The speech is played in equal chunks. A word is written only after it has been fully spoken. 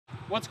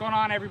What's going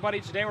on, everybody?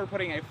 Today we're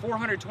putting a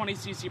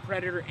 420cc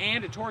Predator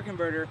and a torque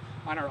converter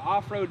on our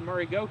off-road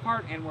Murray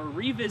go-kart, and we're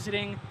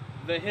revisiting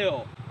the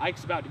hill.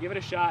 Ike's about to give it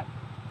a shot.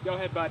 Go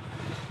ahead, bud.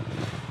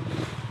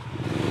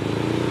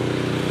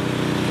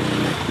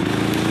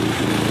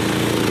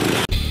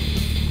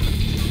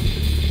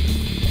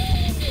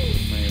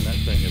 Man, that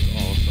thing is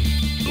awesome.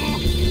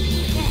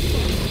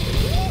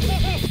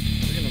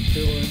 We're gonna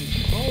fill in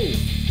some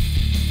holes.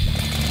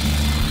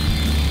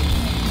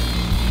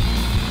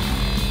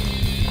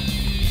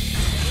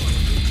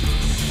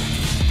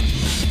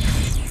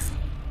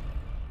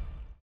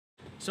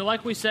 So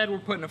like we said, we're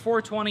putting a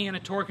 420 and a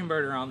torque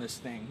converter on this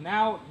thing.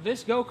 Now,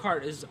 this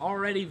go-kart is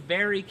already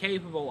very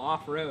capable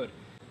off-road.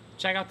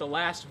 Check out the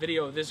last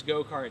video of this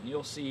go-kart and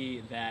you'll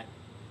see that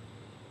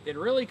it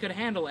really could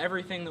handle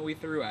everything that we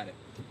threw at it.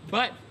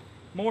 But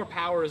more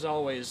power is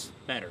always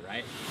better,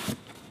 right?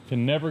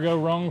 Can never go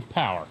wrong with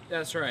power.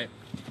 That's right.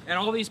 And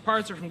all these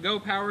parts are from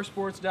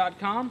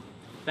GoPowersports.com.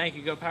 Thank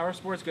you, Go Power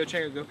Sports. Go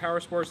check out Go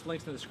Power Sports.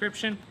 Links in the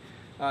description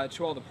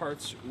to all the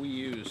parts we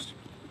used.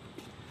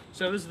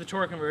 So this is the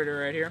torque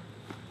converter right here.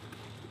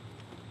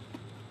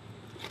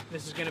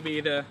 This is going to be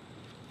the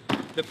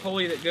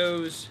pulley that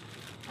goes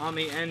on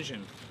the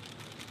engine.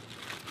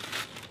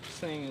 This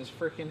thing is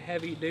freaking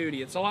heavy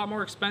duty. It's a lot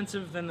more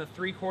expensive than the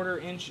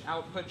 3/4 inch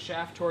output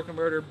shaft torque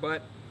converter,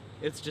 but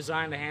it's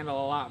designed to handle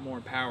a lot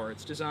more power.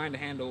 It's designed to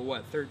handle,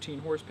 what, 13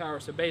 horsepower?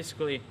 So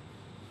basically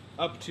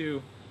up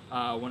to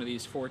one of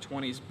these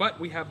 420s. But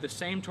we have the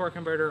same torque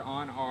converter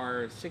on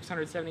our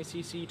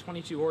 670cc,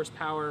 22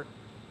 horsepower,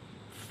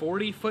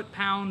 40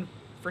 foot-pound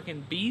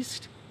freaking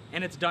beast,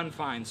 and it's done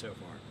fine so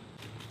far.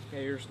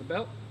 Okay, here's the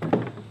belt.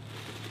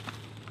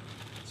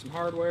 Some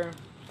hardware.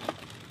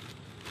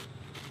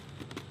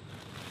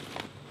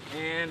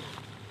 And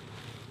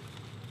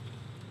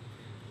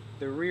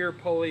the rear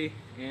pulley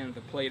and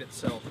the plate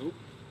itself. Oop.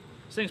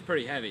 This thing's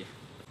pretty heavy.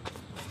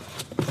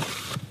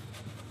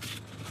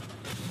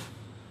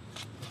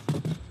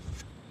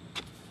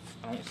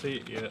 I don't see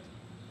it yet.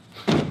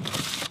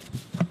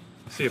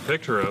 I see a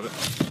picture of it.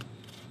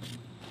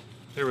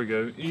 There we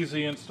go.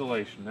 Easy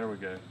installation. There we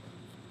go.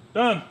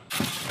 Done.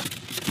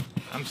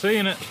 I'm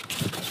seeing it.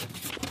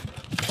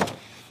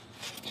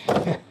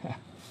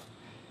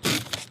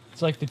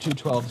 It's like the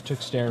 212 took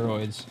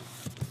steroids.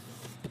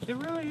 It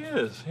really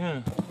is,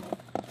 yeah.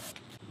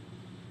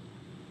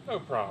 No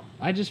problem.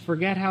 I just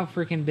forget how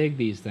freaking big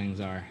these things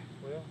are.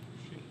 Well,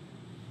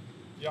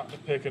 you ought to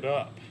pick it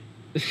up.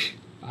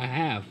 I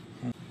have.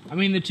 I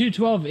mean, the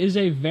 212 is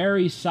a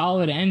very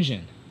solid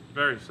engine.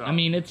 Very solid. I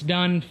mean, it's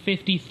done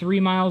 53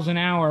 miles an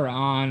hour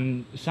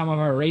on some of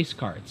our race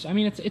karts. I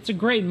mean, it's a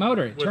great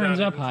motor. It turns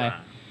up high.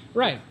 Trying.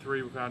 Right.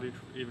 3 without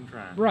even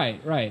trying.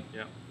 Right, right.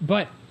 Yeah.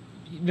 But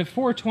the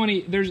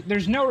 420,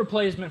 there's no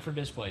replacement for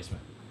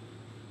displacement.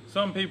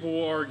 Some people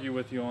will argue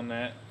with you on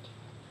that.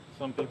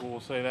 Some people will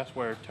say that's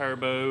where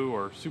turbo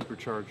or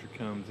supercharger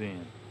comes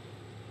in.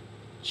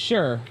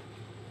 Sure,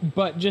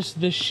 but just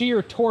the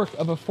sheer torque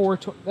of a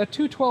 420, a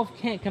 212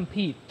 can't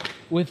compete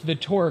with the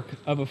torque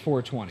of a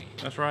 420.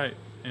 That's right.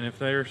 And if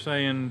they're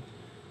saying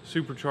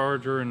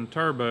supercharger and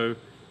turbo,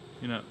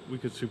 you know, we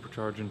could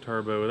supercharge and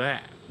turbo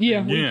that. Yeah,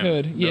 and we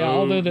could. Yeah,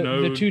 although the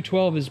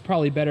 212 is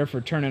probably better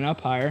for turning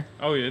up higher.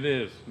 Oh, yeah, it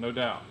is, no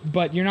doubt.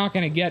 But you're not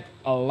going to get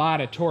a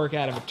lot of torque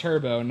out of a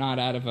turbo, not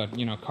out of a,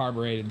 you know,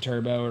 carbureted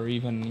turbo or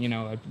even, you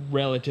know, a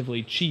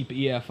relatively cheap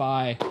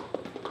EFI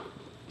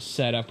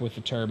setup with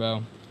the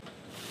turbo.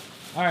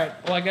 All right,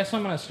 well, I guess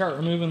I'm going to start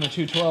removing the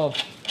 212.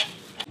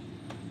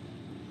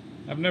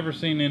 I've never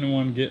seen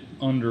anyone get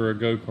under a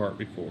go-kart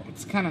before.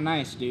 It's kind of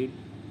nice, dude.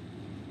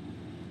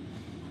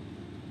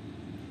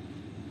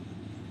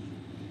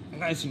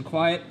 Nice and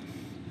quiet.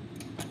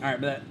 All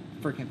right, but that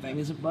freaking thing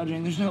isn't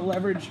budging. There's no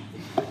leverage.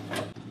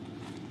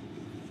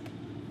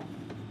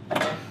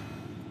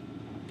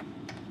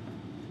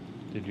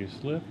 Did you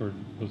slip or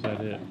was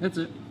that it? That's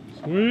it.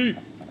 Sweet.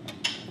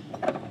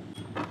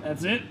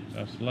 That's it.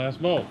 That's the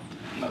last bolt.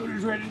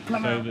 Motor's ready to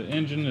come out. So the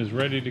engine is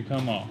ready to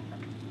come off.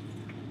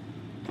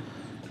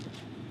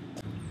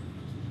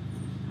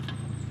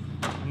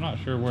 I'm not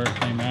sure where it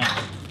came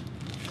out,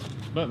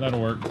 but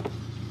that'll work.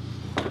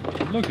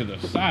 Look at the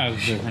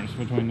size difference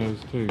between those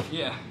two.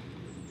 Yeah.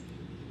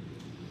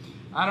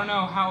 I don't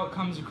know how it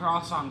comes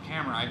across on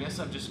camera. I guess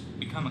I've just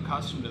become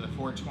accustomed to the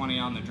 420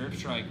 on the drip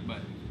strike,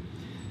 but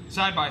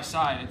side by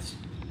side,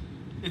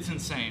 it's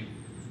insane.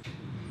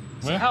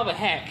 So Well, how the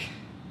heck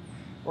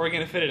are we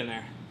gonna fit it in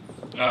there?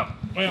 oh,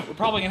 well, We're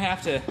probably gonna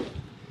have to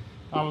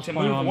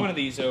move one of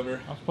these over.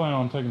 I was planning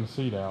on taking the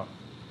seat out.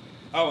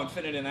 Oh, and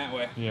fit it in that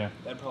way. Yeah.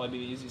 That'd probably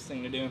be the easiest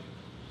thing to do.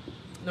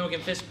 Then we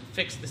can fix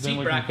the Then seat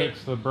we bracket, can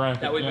fix the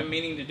bracket that we've been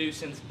meaning to do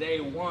since day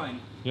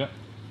one. Yep.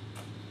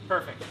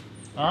 Perfect.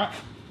 All right.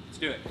 Let's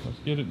do it. Let's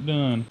get it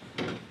done.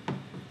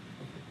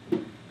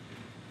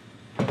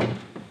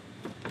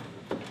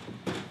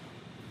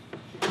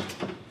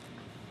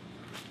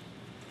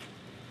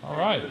 All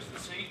right. There's the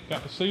seat.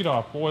 Got the seat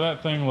off. Boy,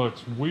 that thing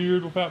looks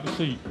weird without the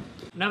seat.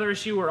 Another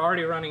issue we're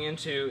already running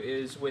into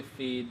is with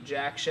the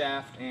jack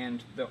shaft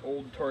and the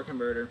old torque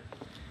converter.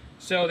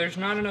 So there's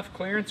not enough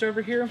clearance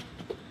over here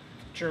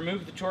to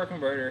remove the torque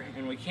converter,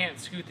 and we can't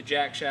scoot the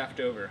jack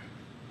shaft over.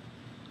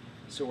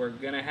 So we're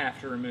gonna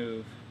have to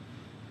remove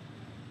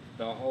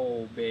the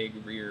whole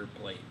big rear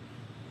plate.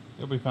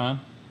 It'll be fine.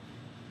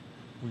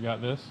 We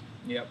got this.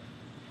 Yep.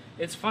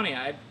 It's funny,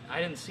 I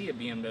didn't see a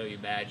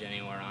BMW badge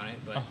anywhere on it,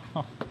 but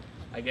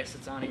I guess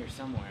it's on here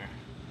somewhere.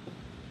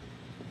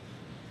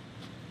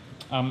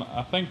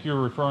 I think you're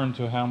referring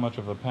to how much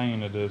of a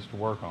pain it is to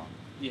work on.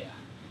 Yeah.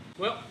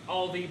 Well,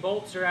 all the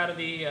bolts are out of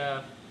the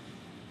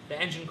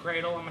engine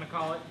cradle, I'm going to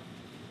call it.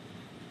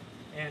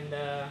 And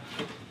well,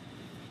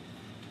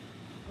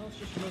 let's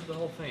just remove the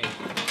whole thing.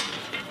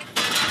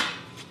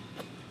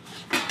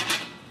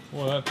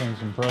 Well, that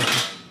thing's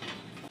impressive.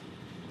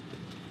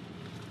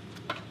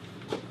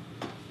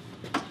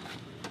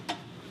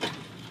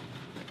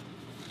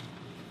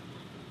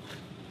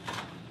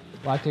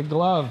 Like a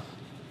glove.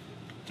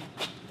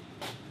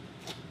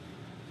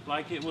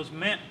 Like it was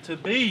meant to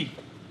be.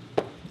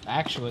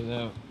 Actually,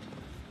 though.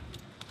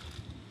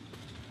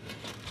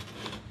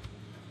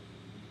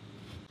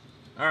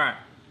 All right,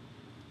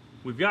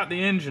 we've got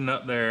the engine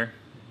up there.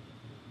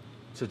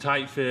 It's a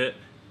tight fit.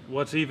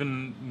 What's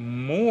even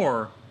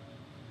more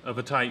of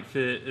a tight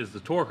fit is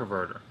the torque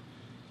converter.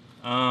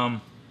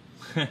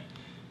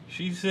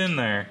 She's in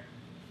there.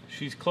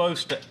 She's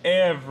close to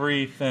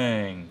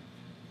everything.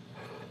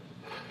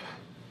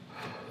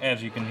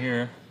 As you can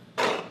hear,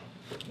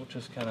 we'll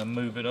just kind of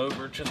move it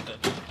over just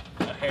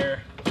a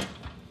hair.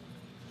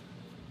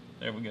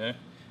 There we go.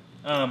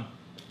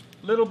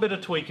 Little bit of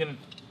tweaking.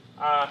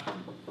 Now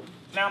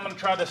I'm going to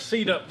try the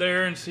seat up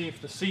there and see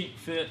if the seat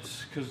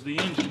fits, because the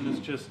engine is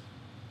just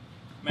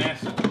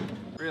massive.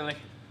 Really?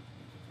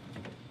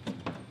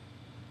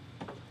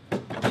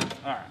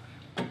 Alright.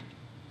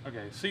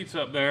 Okay, seat's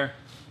up there.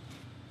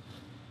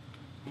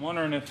 I'm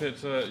wondering if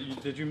it's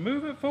did you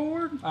move it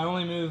forward? I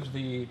only moved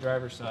the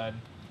driver's side.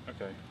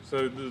 Okay,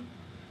 so the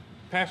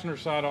passenger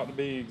side ought to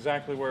be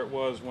exactly where it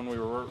was when we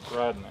were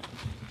riding it.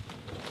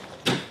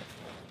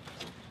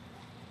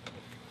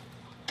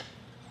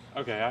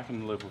 Okay, I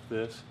can live with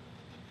this.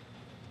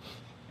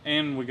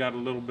 And we got a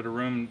little bit of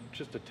room,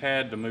 just a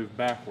tad, to move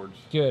backwards.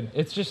 Good.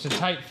 It's just a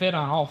tight fit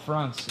on all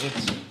fronts.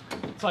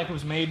 It's like it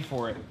was made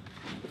for it.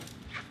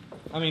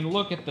 I mean,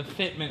 look at the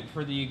fitment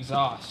for the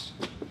exhaust.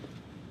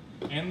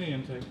 And the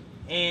intake.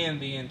 And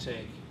the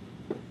intake.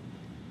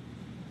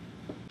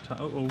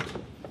 Uh-oh.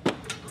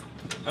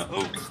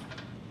 Uh-oh.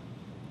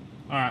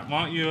 Alright,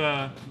 why don't you,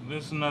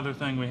 this is another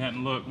thing we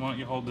hadn't looked. Why don't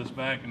you hold this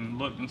back and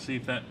look and see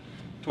if that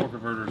torque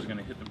converter is going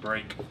to hit the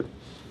brake.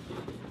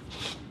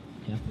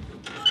 Yeah.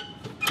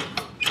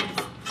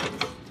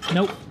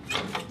 Nope.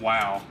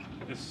 Wow.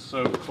 It's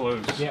so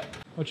close. Yep.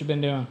 What you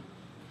been doing?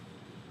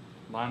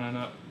 Lining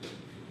up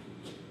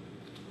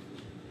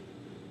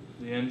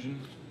the engine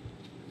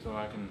so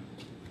I can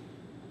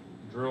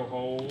drill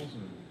holes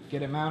and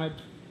Get it mounted?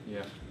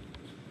 yeah.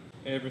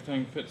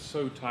 Everything fits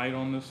so tight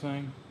on this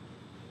thing.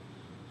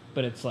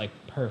 But it's like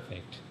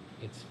perfect.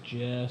 It's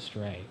just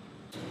right.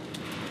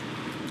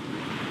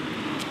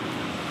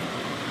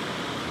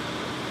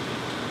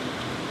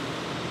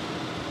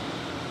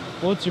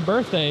 Well, it's your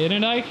birthday,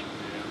 isn't it, Ike?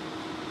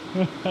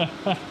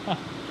 Yeah.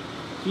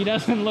 He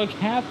doesn't look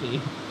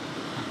happy.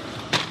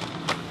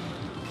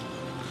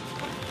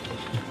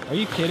 Are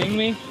you kidding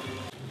me?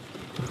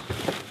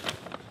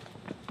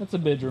 That's a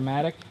bit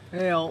dramatic.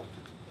 Hell.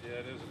 Yeah,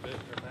 it is a bit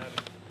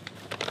dramatic.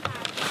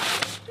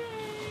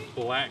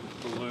 Black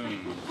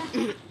balloon.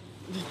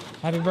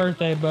 Happy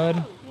birthday,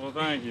 bud. Well,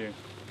 thank you.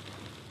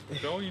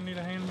 Joel, you need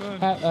a hand,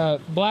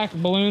 bud? Black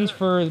balloons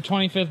for the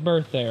 25th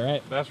birthday,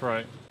 right? That's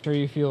right. Sure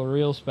you feel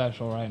real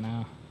special right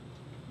now.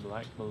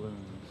 Black balloons.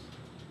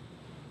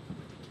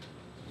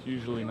 It's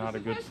usually not a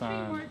good sign. It was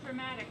supposed to be more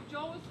dramatic.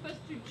 Joel was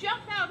supposed to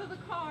jump out of the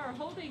car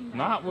holding that.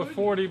 Not with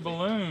 40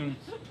 balloons.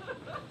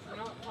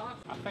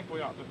 I think we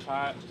ought to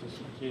tie it to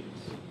some kitties.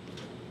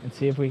 And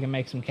see if we can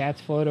make some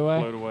cats float away?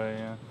 Float away,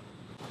 yeah.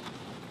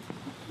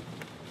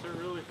 Is there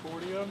really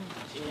 40 of them?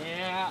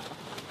 Yeah.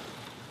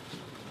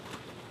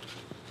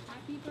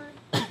 Happy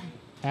birthday.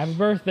 Happy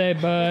birthday,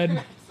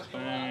 bud.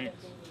 Thanks.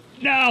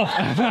 No!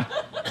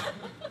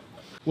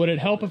 Would it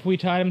help if we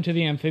tied him to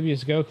the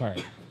amphibious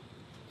go-kart?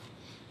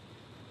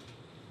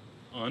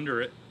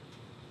 Under it.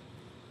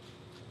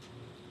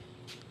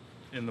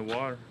 In the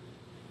water.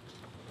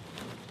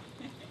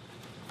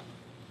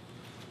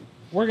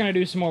 We're going to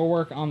do some more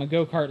work on the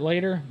go-kart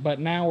later,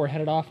 but now we're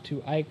headed off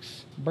to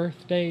Ike's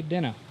birthday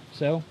dinner.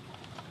 So,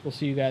 we'll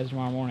see you guys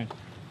tomorrow morning.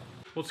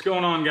 What's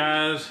going on,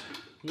 guys?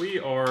 We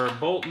are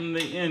bolting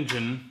the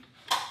engine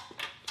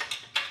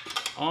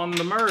on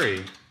the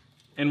Murray,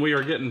 and we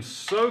are getting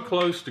so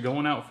close to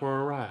going out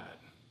for a ride.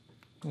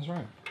 That's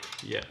right.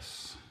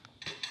 Yes.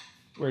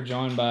 We're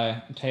joined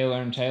by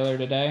Taylor and Taylor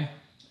today.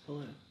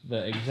 Hello.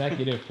 The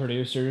executive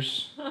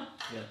producers.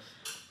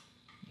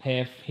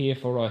 Yes. Here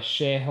for a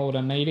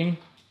shareholder meeting.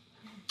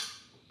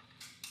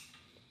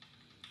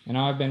 And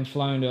I've been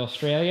flown to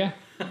Australia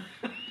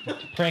to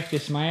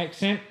practice my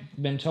accent.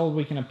 Been told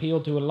we can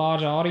appeal to a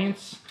large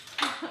audience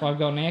if I've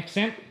got an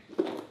accent.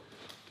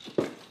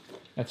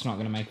 That's not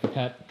gonna make the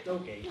cut.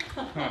 Okay.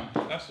 Huh,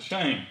 that's a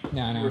shame.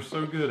 Yeah, I know. We're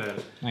so good at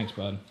it. Thanks,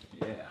 bud.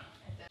 Yeah.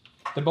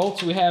 The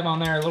bolts we have on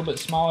there are a little bit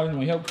smaller than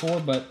we hoped for,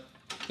 but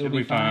it'll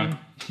be fine.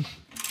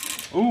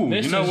 Ooh,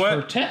 This you know is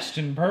what? for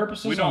testing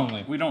purposes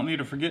only. We don't need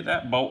to forget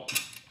that bolt.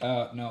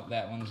 No,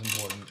 that one's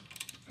important.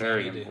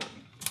 Very I need to important.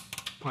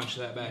 punch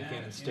that back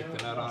in and stick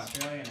the nut on it.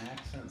 Australian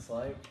accents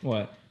like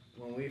What?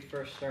 when we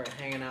first started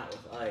hanging out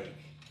with Ike,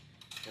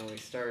 and we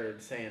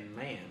started saying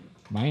 "man"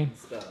 Man? and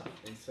stuff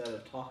instead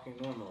of talking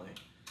normally,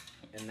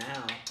 and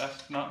now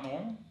That's not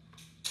normal.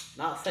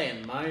 not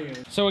saying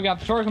 "man." So we got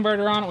the torque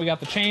converter on it, we got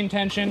the chain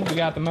tension, we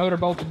got the motor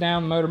bolted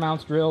down, the motor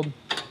mounts drilled.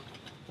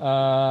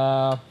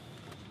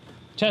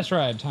 Test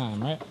ride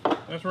time, right?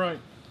 That's right.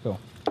 Cool.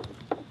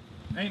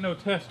 Ain't no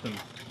testing.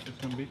 It's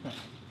gonna be fun.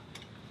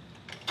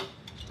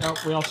 Oh,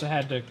 we also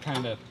had to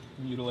kind of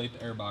mutilate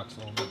the airbox a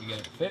little bit to get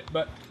it to fit,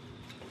 but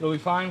it'll be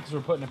fine because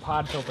we're putting a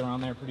pod filter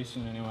on there pretty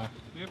soon anyway.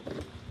 Yep.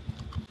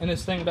 And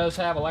this thing does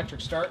have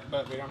electric start,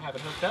 but we don't have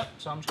it hooked up,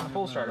 so I'm just going to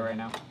pull start it right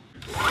now. The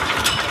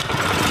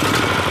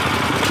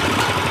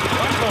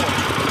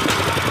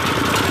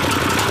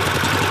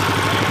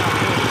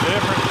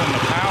difference in the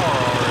power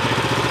already.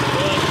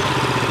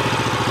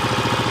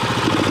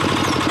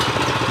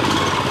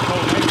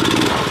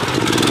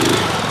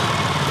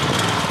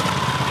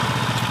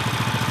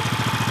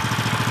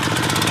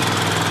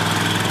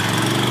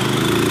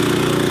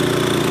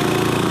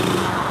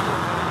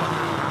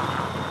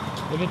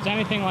 If it's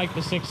anything like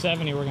the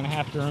 670, we're going to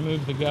have to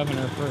remove the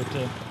governor for it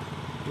to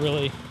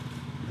really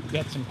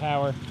get some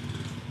power.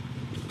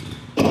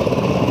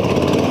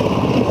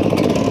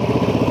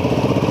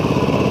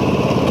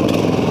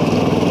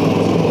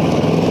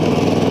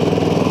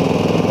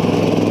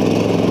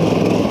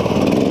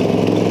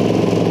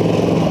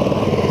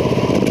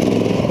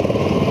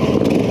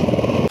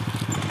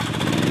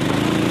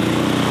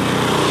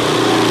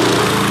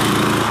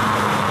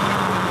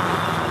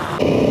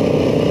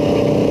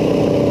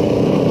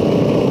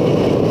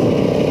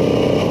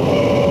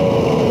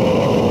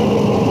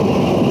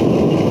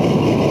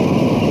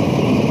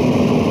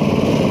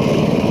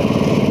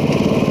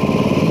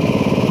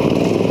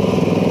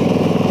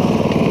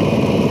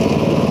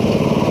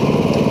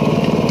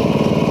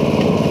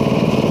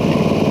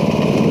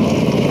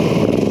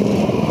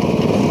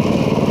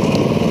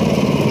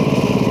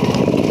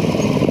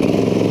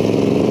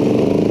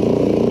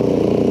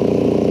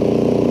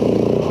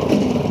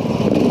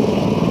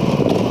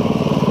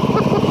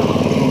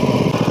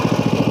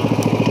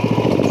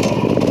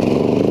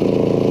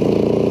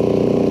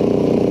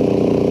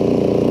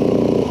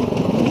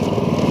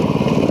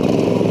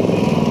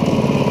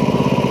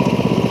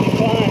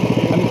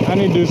 I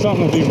need to do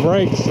something with these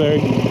brakes. They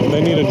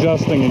need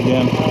adjusting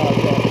again.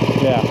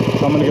 Yeah,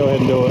 so I'm gonna go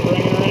ahead and do it.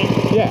 Bring her in?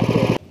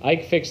 Yeah.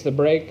 Ike fixed the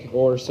brake,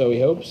 or so he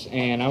hopes,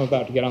 and I'm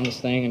about to get on this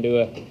thing and do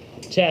a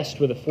test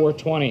with a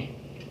 420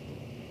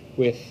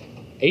 with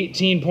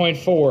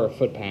 18.4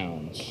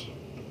 foot-pounds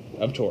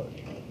of torque.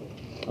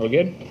 Are we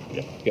good?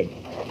 Yeah. Good.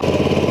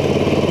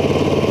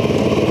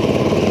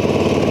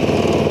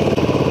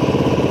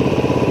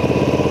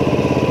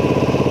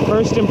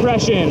 First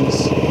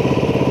impressions.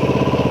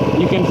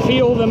 You can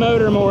feel the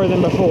motor more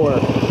than before.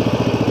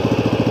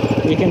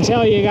 You can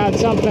tell you got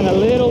something a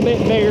little bit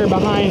bigger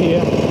behind you.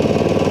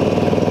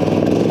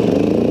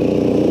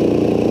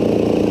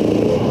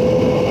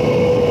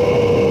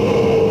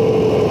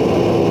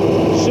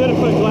 Should have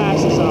put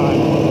glasses on.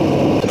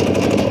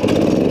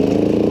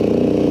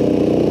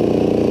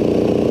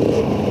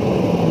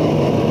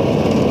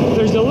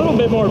 There's a little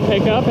bit more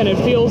pickup, and it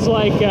feels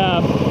like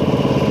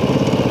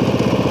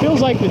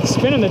it's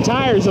spinning the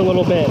tires a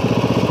little bit,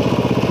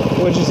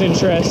 which is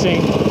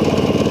interesting.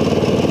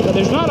 But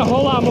there's not a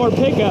whole lot more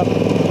pickup.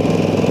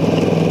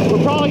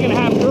 We're probably going to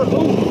have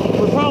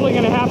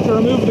to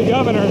remove the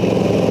governor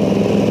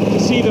to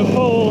see the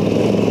full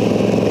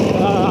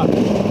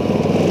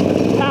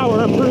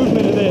power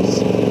improvement of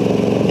this,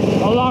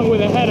 along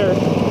with a header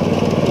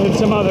and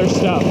some other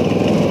stuff.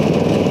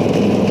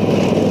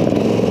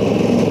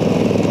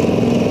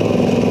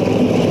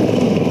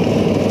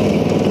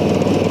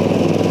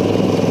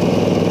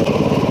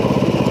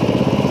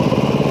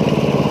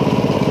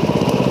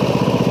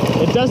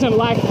 It doesn't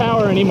lack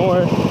power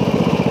anymore.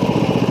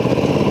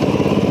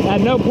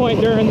 At no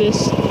point during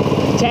this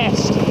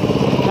test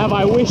have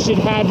I wished it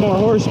had more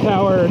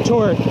horsepower or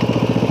torque.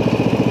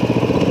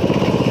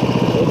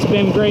 It's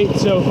been great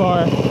so far.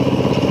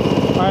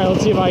 Alright,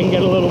 let's see if I can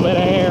get a little bit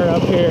of air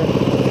up here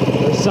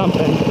or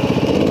something.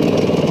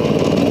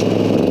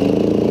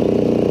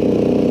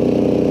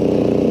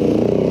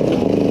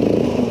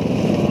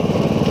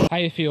 How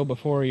you feel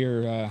before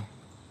your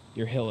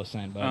hill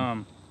ascent, bud?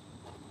 I'm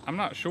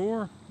not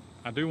sure.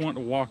 I do want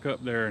to walk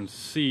up there and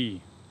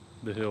see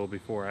the hill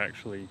before I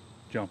actually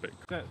jump it.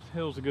 That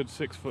hill's a good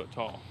 6 foot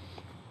tall.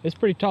 It's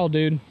pretty tall,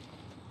 dude.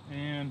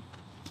 And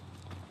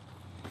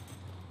I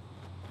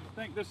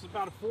think this is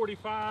about a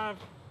 45.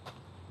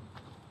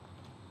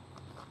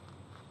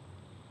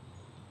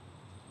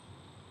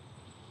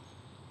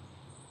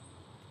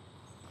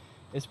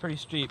 It's pretty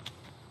steep.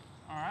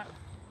 All right.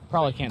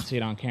 Probably can't see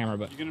it on camera,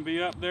 but You gonna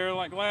be up there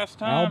like last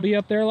time? I'll be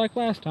up there like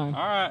last time.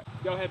 All right.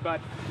 Go ahead,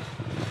 bud.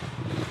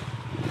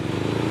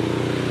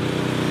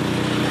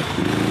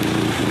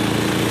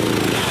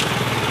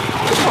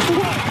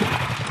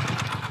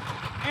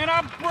 And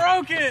I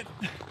broke it.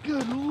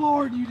 Good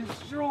Lord, you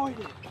destroyed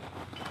it.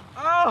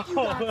 Oh, You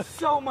got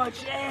so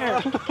much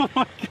air. oh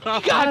my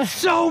God. You got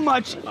so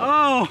much.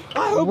 Oh,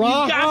 I hope you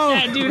got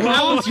that, dude.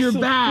 How was your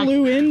back?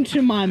 Flew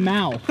into my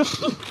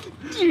mouth.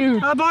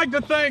 Dude. I'd like to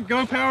thank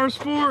Go Power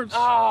Sports.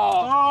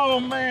 Oh. Oh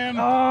man.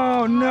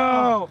 Oh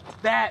no.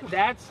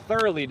 That's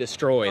thoroughly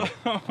destroyed.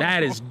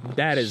 That is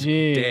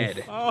Jeez.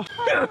 dead. Oh.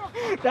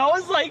 That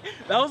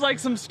was like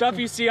some stuff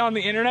you see on the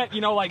internet,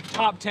 you know, like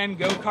top 10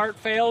 go-kart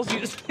fails.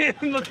 You just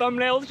in the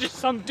thumbnails, just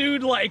some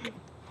dude like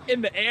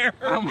in the air.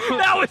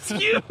 That was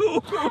you.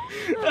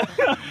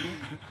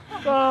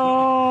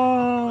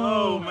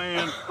 Oh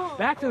man.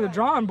 Back to the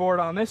drawing board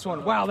on this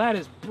one. Wow, that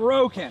is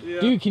broken.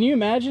 Yeah. Dude, can you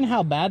imagine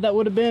how bad that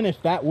would have been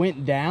if that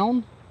went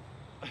down?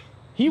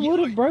 He would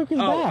have broke his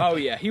back. Oh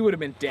yeah, he would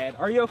have been dead.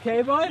 Are you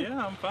okay, bud?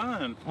 Yeah, I'm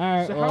fine. All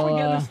right, So well, how are we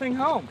getting this thing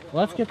home?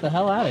 let's get the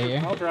hell out of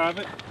here. I'll drive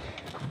it.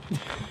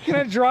 Can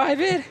I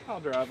drive it?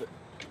 I'll drive it.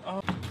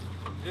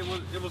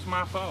 It was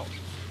my fault.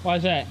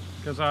 Why's that?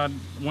 Because I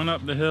went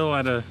up the hill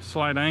at a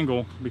slight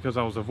angle because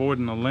I was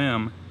avoiding a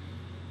limb,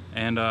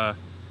 and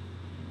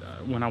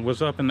when I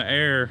was up in the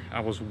air,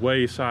 I was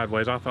way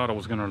sideways. I thought I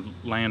was going to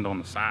land on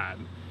the side,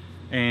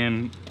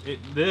 and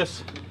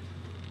this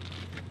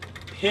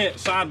hit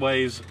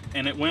sideways,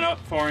 and it went up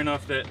far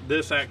enough that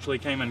this actually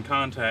came in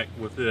contact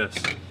with this.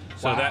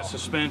 So Wow. that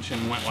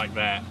suspension went like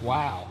that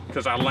Wow.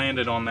 because I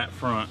landed on that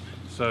front.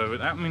 So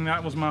I mean,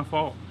 that was my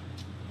fault.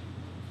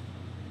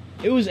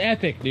 It was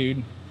epic,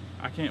 dude.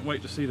 I can't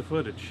wait to see the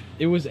footage.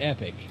 It was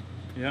epic.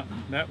 Yeah,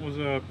 that was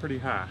pretty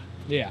high.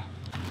 Yeah.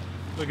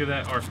 Look at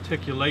that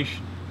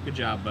articulation. Good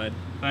job, bud.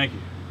 Thank you.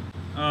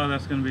 Oh,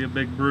 that's gonna be a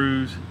big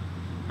bruise.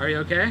 Are you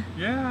okay?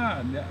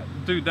 Yeah,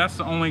 dude, that's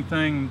the only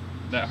thing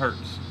that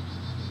hurts.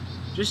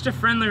 Just a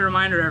friendly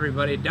reminder,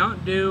 everybody,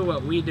 don't do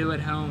what we do at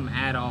home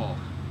at all.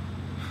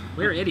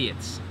 We're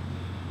idiots.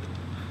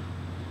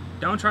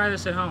 Don't try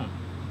this at home.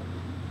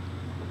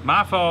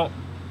 My fault.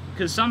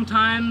 Because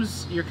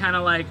sometimes you're kind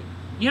of like,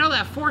 you know,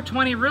 that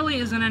 420 really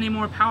isn't any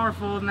more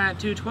powerful than that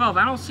 212.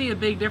 I don't see a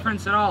big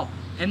difference at all.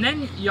 And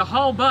then you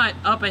haul butt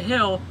up a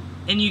hill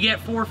and you get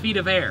 4 feet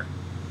of air.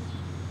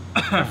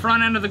 The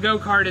front end of the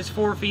go-kart is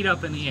 4 feet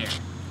up in the air.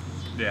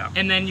 Yeah.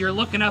 And then you're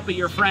looking up at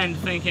your friend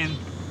thinking,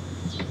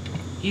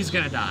 he's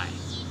gonna die.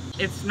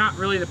 It's not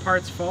really the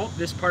part's fault.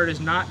 This part is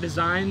not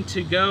designed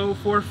to go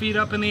 4 feet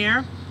up in the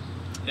air.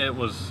 It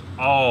was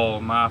all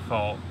my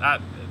fault.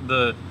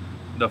 The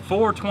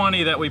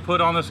 420 that we put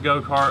on this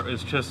go-kart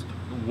is just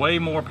way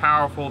more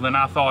powerful than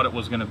I thought it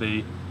was gonna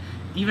be.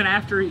 Even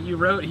after he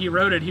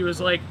rode it, he was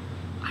like,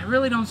 I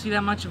really don't see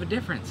that much of a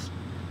difference.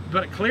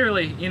 But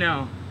clearly, you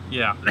know,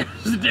 Yeah.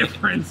 there's a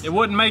difference. It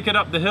wouldn't make it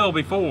up the hill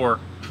before.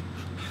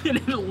 And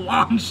it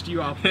launched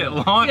you off. It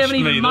launched You haven't me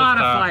even this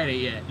modified time. it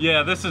yet.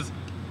 Yeah, this is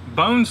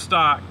bone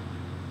stock.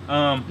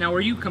 Now,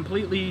 were you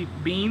completely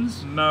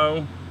beans?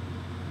 No.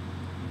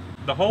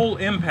 The whole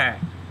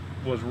impact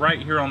was right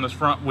here on this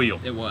front wheel.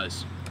 It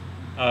was.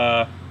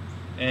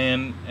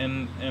 And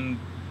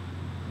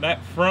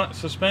that front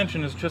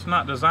suspension is just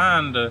not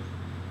designed to.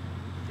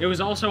 It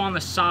was also on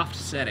the soft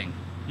setting.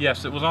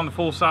 Yes, it was on the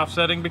full soft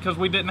setting because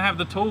we didn't have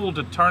the tool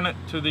to turn it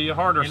to the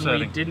harder And setting.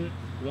 we didn't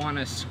want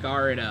to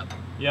scar it up.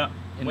 Yeah.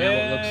 And now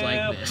it looks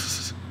like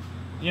this.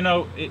 You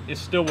know, it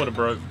still would have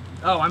broke.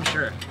 Oh, I'm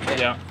sure.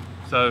 Yeah.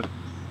 So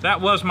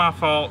that was my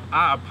fault.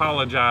 I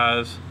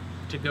apologize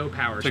To Go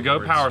Power to Go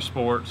Sports. Power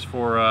Sports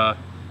for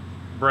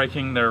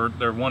breaking their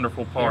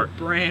wonderful Their part.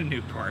 brand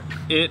new part.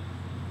 It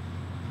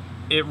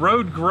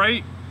rode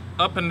great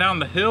up and down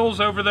the hills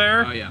over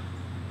there. Oh,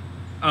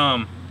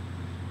 yeah.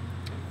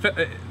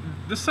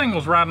 This thing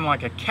was riding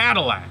like a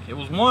Cadillac. It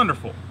was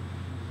wonderful.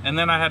 And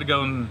then I had to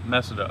go and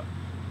mess it up.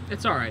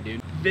 It's all right,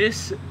 dude.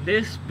 This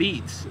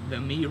beats the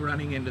me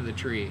running into the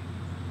tree.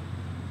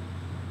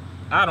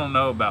 I don't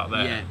know about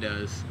that. Yeah, it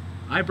does.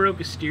 I broke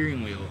a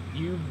steering wheel.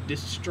 You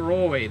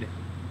destroyed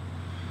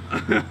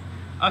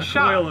A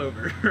shot.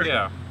 coilover.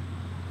 Yeah.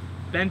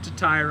 Bent a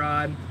tie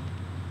rod.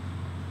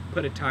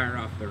 Put a tire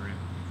off the rim.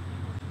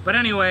 But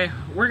anyway,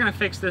 we're gonna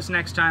fix this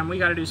next time. We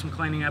gotta do some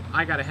cleaning up.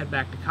 I gotta head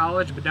back to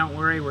college, but don't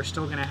worry, we're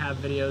still gonna have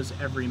videos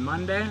every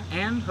Monday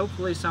and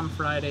hopefully some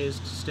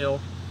Fridays still.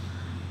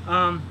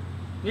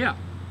 Yeah,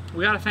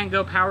 we gotta thank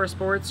Go Power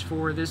Sports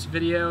for this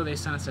video. They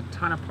sent us a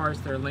ton of parts.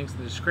 There are links in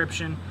the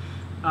description.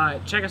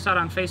 Check us out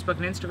on Facebook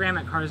and Instagram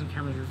at Cars and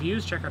Cameras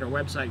Reviews. Check out our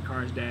website,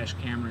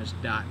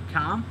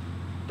 cars-cameras.com.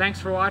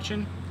 Thanks for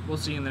watching. We'll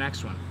see you in the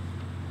next one.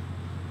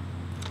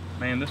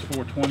 Man, this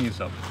 420 is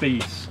a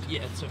beast.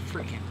 Yeah, it's a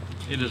freaking...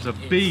 It is a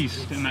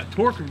beast. And that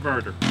torque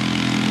converter.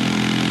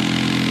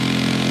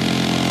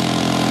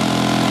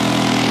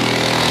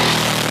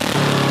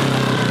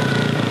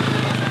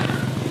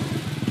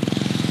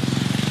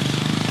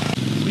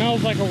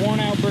 Smells like a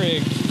worn-out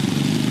Briggs.